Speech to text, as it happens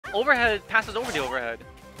overhead passes over the overhead.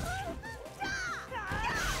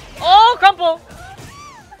 Oh, crumple!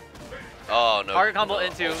 Oh no. Target combo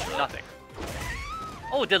into nothing.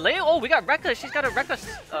 Oh, delay. Oh, we got Rekka. She's got a Rekka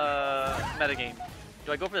metagame.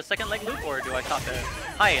 Do I go for the second leg loop or do I stop there?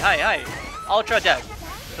 Hi, hi, hi. Ultra deck.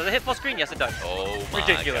 Does it hit full screen? Yes, it does. Oh my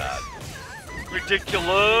Ridiculous. god.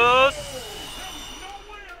 Ridiculous.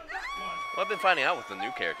 Well, I've been finding out with the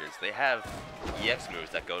new characters, they have EX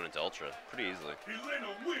moves that go into Ultra pretty easily. Elena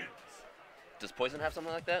wins. Does Poison have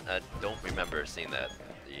something like that? I don't remember seeing that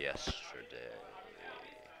yesterday.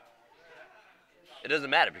 It doesn't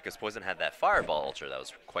matter because Poison had that Fireball Ultra that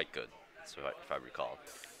was quite good, so if I recall.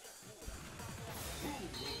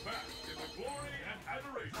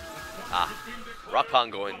 Ah,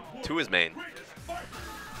 Rockpon going to his main.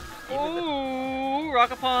 Ooh,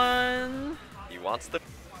 Rockapon. He wants the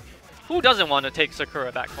Who doesn't want to take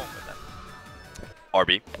Sakura back home with them?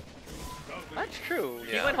 RB. That's true.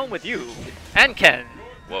 Yeah. He went home with you and Ken.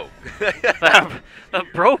 Whoa. the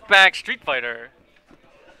broke back Street Fighter.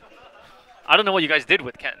 I don't know what you guys did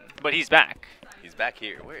with Ken, but he's back. He's back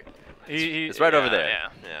here. Where? He, It's right over there. Yeah.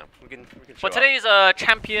 Yeah. We can show But off. today's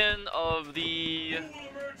champion of the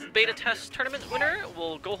beta test tournament winner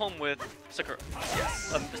will go home with Sakura.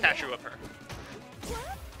 Yes. A statue of her.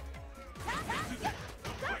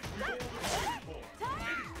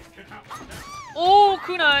 Oh,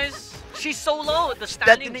 kunais! She's so low. The That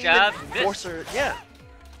standing didn't jab even missed. force her. Yeah.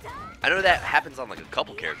 I know that happens on like a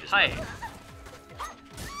couple characters. Hi.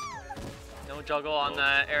 No juggle on Oh.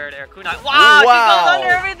 the air-to-air kunai. Wow, Wow. she goes under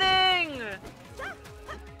everything!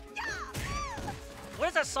 What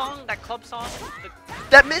is that song? That club song?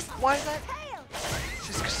 That missed. Why is that?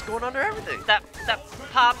 She's just going under everything. That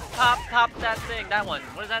pop, pop, pop, that thing. That one.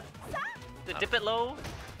 What is that? The dip it low?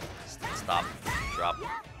 Stop, drop,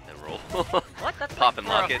 and roll. What? That's Pop like and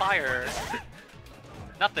for lock a it. fire.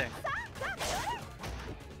 Nothing.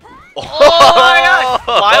 Oh Oh my gosh!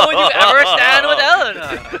 Why would you ever stand with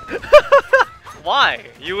Elena? Why?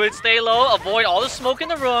 You would stay low, avoid all the smoke in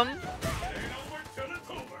the room.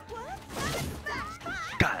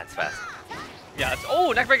 God, that's fast. Yeah, it's,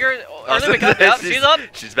 oh, neckbreaker. Oh, Early wake up. Yep, she's up.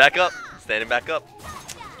 She's back up. Standing back up.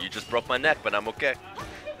 You just broke my neck, but I'm okay.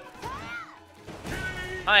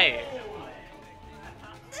 Hi.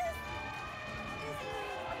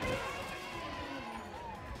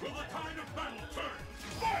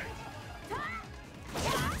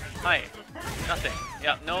 Hi. Nothing.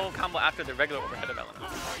 Yeah, no combo after the regular overhead of Elena.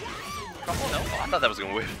 Combo? No. Oh, I thought that was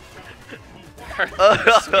gonna win.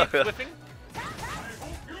 Sweep whipping.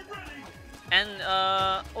 And,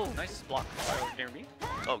 oh, nice block by Gamerbee.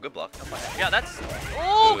 Oh, good block. Yeah, that's,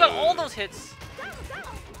 oh, got all those hits.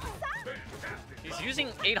 He's using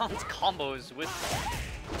Adon's combos with,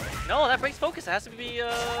 no, that breaks focus. It has to be,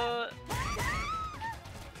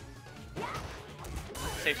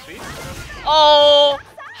 safe sweep. Oh,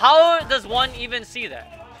 how does one even see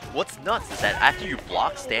that? What's nuts is that after you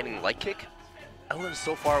block standing light kick, Elena's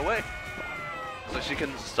so far away. So she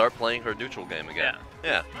can start playing her neutral game again.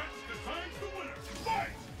 Yeah.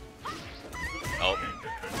 Oh,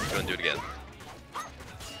 she's gonna do it again.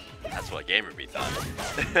 That's what Gamerbee thought.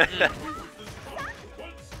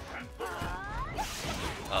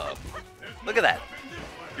 Uh-oh. Look at that.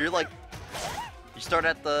 You're like, you start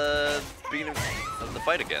at the beginning of the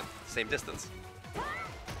fight again. Same distance.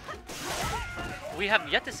 We have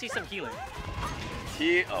yet to see some healing.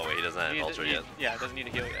 Oh wait, he doesn't have Ultra yet. Yeah, doesn't need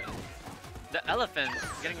to heal yet. The elephant is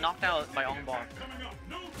getting knocked out by Ong Bak.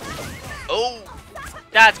 Oh!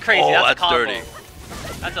 That's crazy. Oh, that's a that's combo. dirty.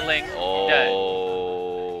 That's a link.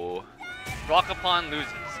 Oh. Dead. Rockapon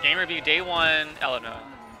loses. Gamerbee day one. Elena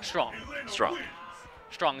strong. Strong.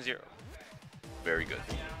 Strong 0. Very good.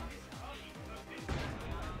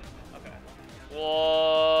 Okay.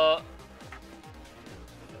 Whoa.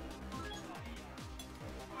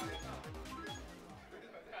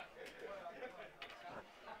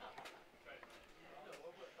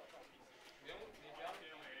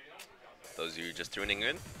 Those of you just tuning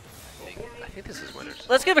in, I think this is winners.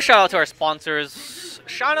 Let's give a shout out to our sponsors.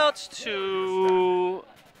 Shout outs to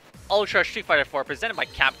Ultra Street Fighter 4 presented by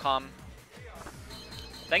Capcom.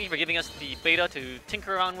 Thank you for giving us the beta to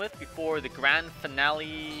tinker around with before the grand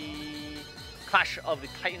finale Clash of the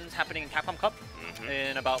Titans happening in Capcom Cup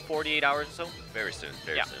in about 48 hours or so. Very soon,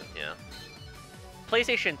 very soon, yeah.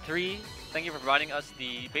 PlayStation 3, thank you for providing us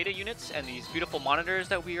the beta units and these beautiful monitors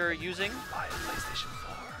that we are using. Buy a PlayStation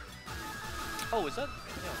 4. Oh, is that?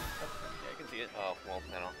 Yeah, I can see it. Oh, well,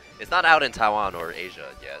 I don't know. It's not out in Taiwan or Asia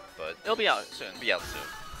yet, but It'll be out soon. it'll be out soon.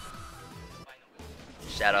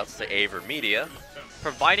 Shoutouts to Aver Media.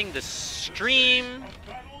 Providing the stream.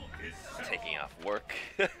 Taking off work.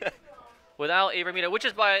 Without a Bermuda, which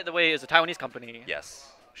is, by the way, is a Taiwanese company.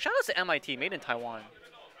 Yes. Shout out to MIT, made in Taiwan.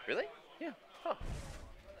 Really? Yeah. Huh.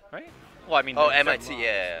 Right? Well, I mean. Oh, from, MIT,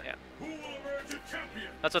 yeah.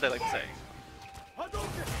 That's what they like to say.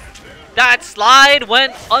 That slide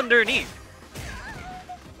went underneath.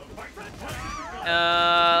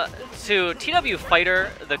 To TW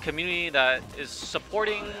Fighter, the community that is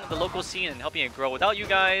supporting the local scene and helping it grow. Without you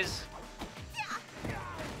guys,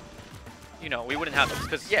 you know, we wouldn't have this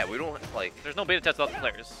because Yeah, we don't like. there's no beta test without the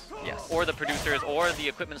players, Yes. or the producers, or the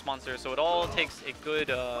equipment sponsors. So it all takes a good.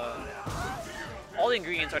 All the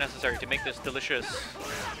ingredients are necessary to make this delicious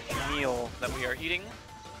meal that we are eating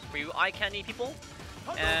for you eye candy people.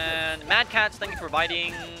 And Mad Cats, thank you for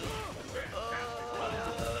providing.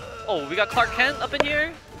 Oh, we got Clark Kent up in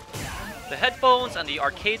here. The headphones and the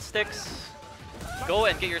arcade sticks. Go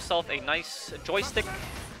and get yourself a nice joystick,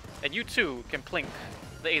 and you too can plink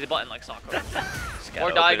the A button like Sako.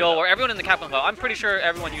 Or Daigo, or everyone in the Capcom Club. I'm pretty sure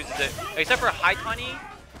everyone uses it, except for Haitani,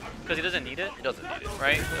 because he doesn't need it. He doesn't need it.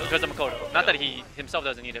 Right? Because of Makoto. Not that he himself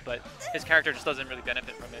doesn't need it, but his character just doesn't really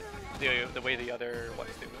benefit from it the way the other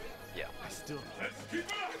ones do. Yeah.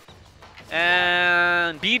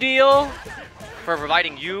 And B-Deal for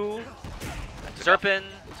providing you, Zerpin,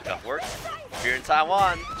 Took work. If you're in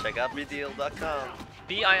Taiwan, check out bdeal.com.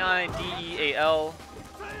 BIIDEAL.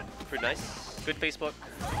 Pretty nice. Good Facebook.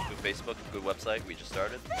 Good Facebook, good website. We just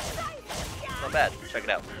started. Not bad. Check it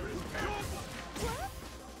out.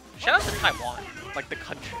 Shout out to Taiwan, like the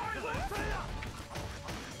country.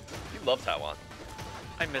 You love Taiwan.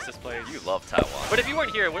 I miss this place. You love Taiwan. But if you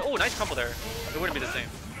weren't here, oh, nice crumple there. It wouldn't be the same.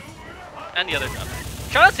 And the other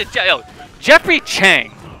stuff. Shout out to Jeffrey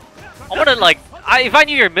Chang. I want to like, if I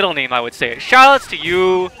knew your middle name, I would say it. Shout outs to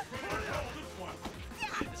you.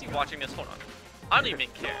 Is he watching this? Hold on. I don't even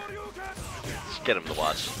care. Just get him to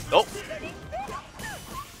watch. Oh.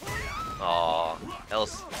 Aw.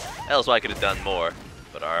 Else I could have done more.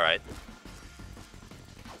 But all right.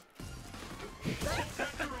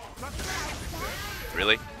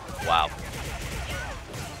 Really? Wow.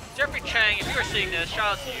 Jeffrey Chang, if you are seeing this,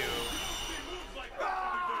 shout out to you.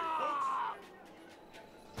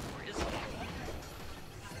 Where is he?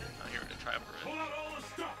 Not here to try for it.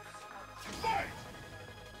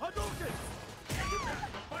 Hadouken.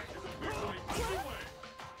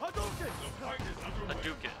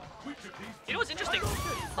 You know what's interesting?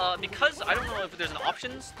 Because I don't know if there's an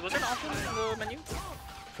options. Was there an option in the menu?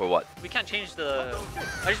 For what? We can't change the.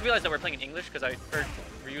 I just realized that we're playing in English because I heard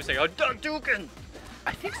Ryu say Hadouken.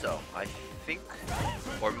 I think so. I think.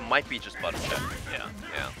 Or it might be just button check. Yeah.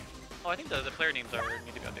 Yeah. Oh, I think the player names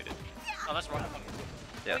need to be updated. Oh, that's wrong.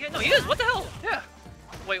 Yeah. Okay, no, he is. What the hell? Yeah.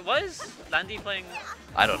 Wait, was Landy playing?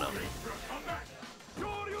 I don't know.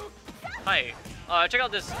 Hi. Check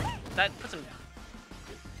out this. That puts him.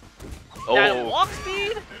 Oh. That walk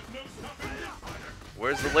speed.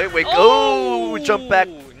 Where's the late wake? Oh, jump back.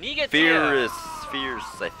 Nigetia.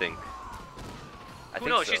 Fierce, I think. Who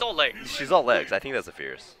knows? So. She's all legs. She's all legs. I think that's a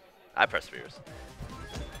fierce. I press fierce.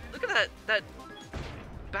 Look at that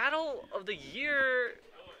Battle of the Year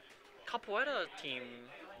Capoeira team.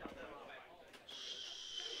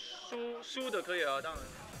 输的可以啊，当然。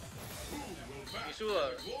你输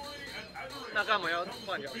了，那干嘛要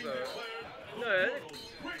换角色？对。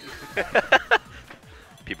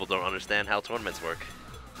People don't understand how tournaments work.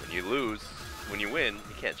 When you lose, when you win,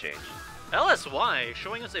 you can't change. LSY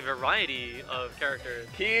showing us a variety of characters.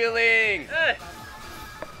 Healing! Hey!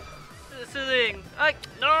 This thing.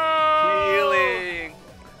 No! Healing!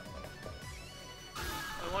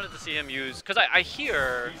 I wanted to see him use, because I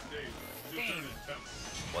hear. Dang.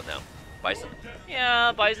 What now? Bison?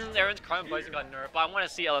 Yeah, Bison's Aaron's Crime Bison got nerfed, but I want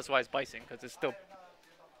to see LSY's Bison because it's still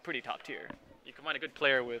pretty top tier. You can find a good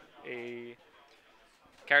player with a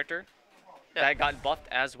character that got buffed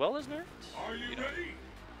as well as nerfed. Are you ready?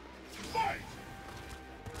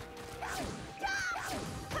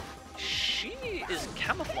 She is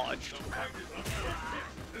camouflaged.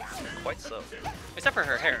 Quite so. Except for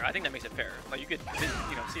her hair. I think that makes it fair. Like you could,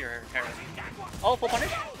 see her hair. Oh, full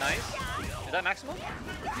punish. Nice. Is that maximum?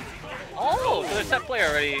 Oh, so there's set play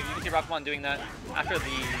already. You can see Rockmon doing that after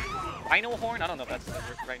the Rhino Horn. I don't know if that's the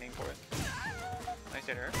right name for it. Nice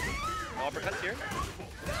hit her. No uppercuts here.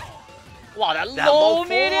 Wow, that low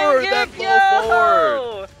medium kick,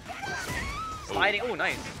 forward. Sliding. Oh,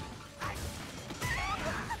 nice.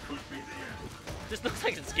 This looks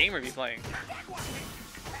like it's Gamerbee playing.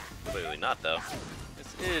 Clearly not, though.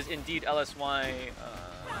 This is indeed LSY.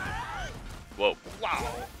 Whoa.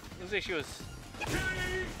 Wow. Looks like she was.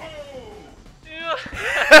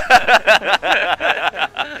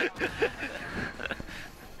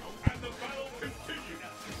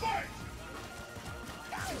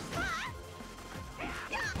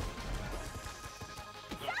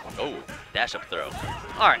 Oh, dash up throw.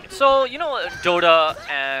 Alright, so you know Dota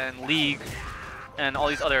and League and all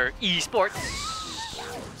these other esports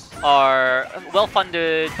are well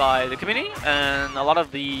funded by the community, and a lot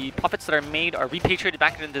of the profits that are made are repatriated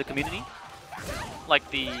back into the community. Like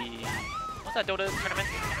the what's that Dota tournament?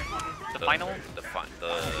 The final?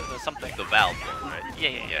 The something. The Valve one, right?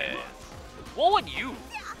 Yeah. What would you,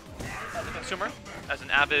 as a consumer, as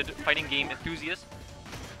an avid fighting game enthusiast,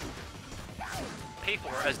 pay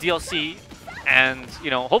for as DLC, and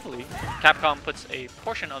hopefully Capcom puts a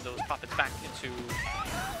portion of those profits back into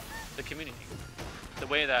the community, the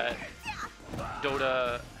way that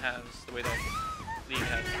Dota has, the way that League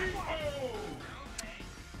has.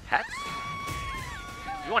 Hats?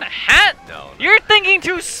 You want a hat? No. You're thinking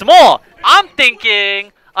too small. I'm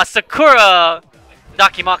thinking a Sakura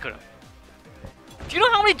Dakimakura. Do you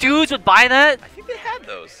know how many dudes would buy that? I think they had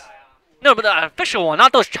those. No, but the official one,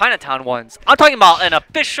 not those Chinatown ones. I'm talking about an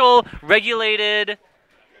official, regulated,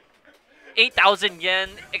 8,000 yen,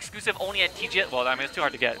 exclusive only at TGS. Well, I mean, it's too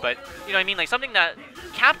hard to get, but you know what I mean? Like something that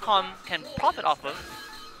Capcom can profit off of,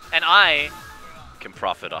 and I can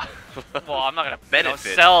profit off. Well, I'm not gonna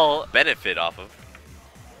benefit. Sell. Benefit off of.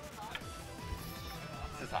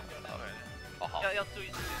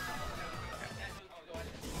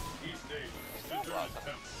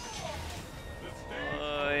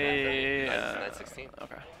 Yeah. 9/16.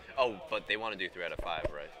 Okay. Oh, but they want to do 3 out of 5,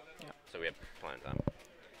 right? Yeah. So we have plenty of time.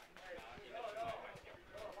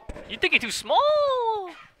 You think it's too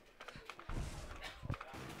small?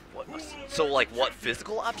 What? So like what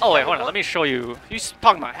physical object? Oh wait, hold on. Let me show you. You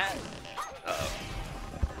talking about hat? Uh-oh.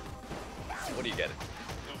 What do you get?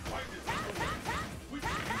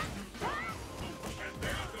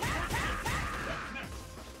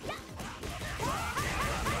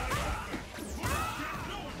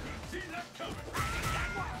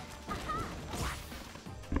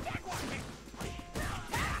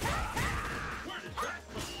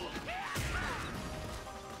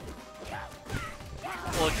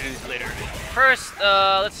 We'll introduce later. First,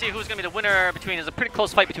 let's see who's gonna be the winner between. It's a pretty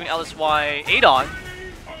close fight between LSY Adon.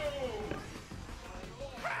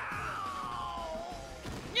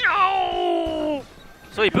 No!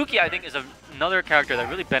 So Ibuki, I think, is another character that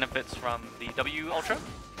really benefits from the W Ultra.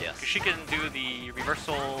 Yes. Because she can do the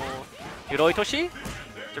reversal Hiroi Toshi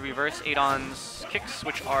to reverse Adon's kicks,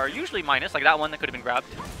 which are usually minus, like that one that could have been grabbed.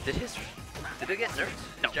 Did it get nerfed?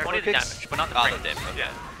 No, Jericho only the kicks? damage, but not the Oh, frames. the damage, okay.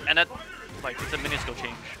 Yeah, and that, like, it's a minuscule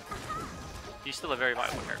change. He's still a very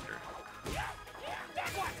viable character.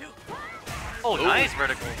 Oh, Ooh. nice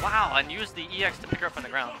vertical. Wow, and use the EX to pick her up on the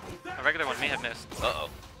ground. A regular one may have missed. Uh-oh.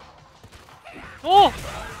 Oh!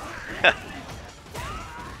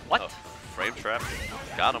 What? Oh, frame trap.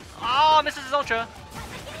 Got him. Oh, misses his ultra.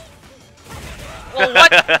 Oh,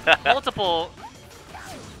 what? Multiple.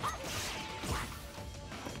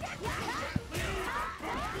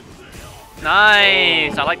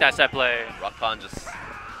 Nice. I like that set play. Rockpon just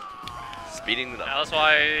speeding it up. Now that's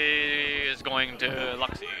why is going to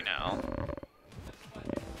Luxie now.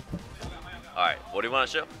 Alright, what do you want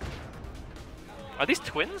to show? Are these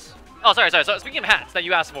twins? Oh, sorry. So speaking of hats that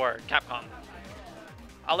you asked for, Capcom,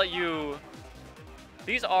 I'll let you.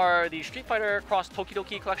 These are the Street Fighter Cross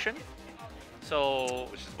Tokidoki collection. So,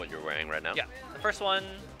 Which is what you're wearing right now? yeah, the first one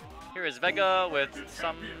here is Vega with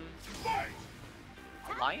some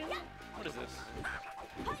lion. What is this?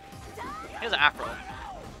 He has an afro.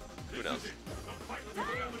 Who knows?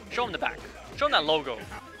 Show him the back. Show him that logo.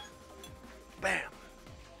 Bam!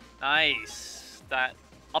 Nice. That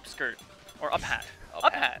upskirt or up hat.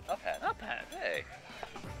 Up hat. Up hat. Up hat. Hey.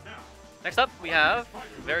 Next up, we have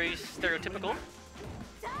very stereotypical.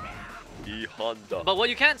 E Honda. But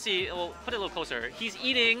what you can't see, well, put it a little closer. He's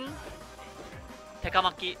eating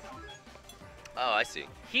tekamaki. Oh, I see.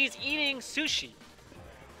 He's eating sushi.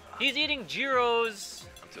 He's eating gyros.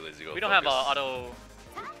 I'm too lazy to go We don't have focus. auto.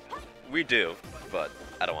 We do, but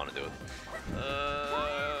I don't want to do it.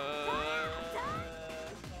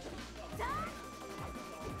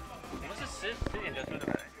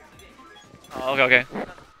 Oh, okay.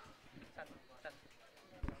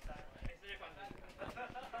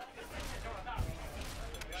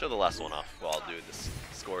 Show the last one off while I'll do this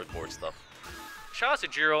scoreboard stuff. Shout out to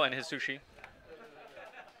Jiro and his sushi.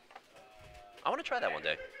 I want to try that one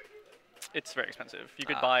day. It's very expensive. You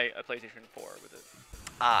could buy a PlayStation 4 with it.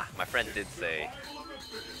 Ah, my friend did say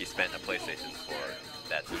he spent a PlayStation for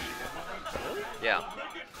that sushi. Yeah.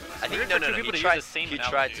 I think Weird no, for no, two no. people He to tried. use the same He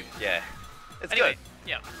tried to. analogy. Yeah. It's Anyway, good.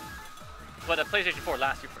 yeah. But a PlayStation 4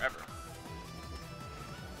 lasts you forever.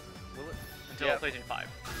 Will it? Until Yeah. PlayStation 5.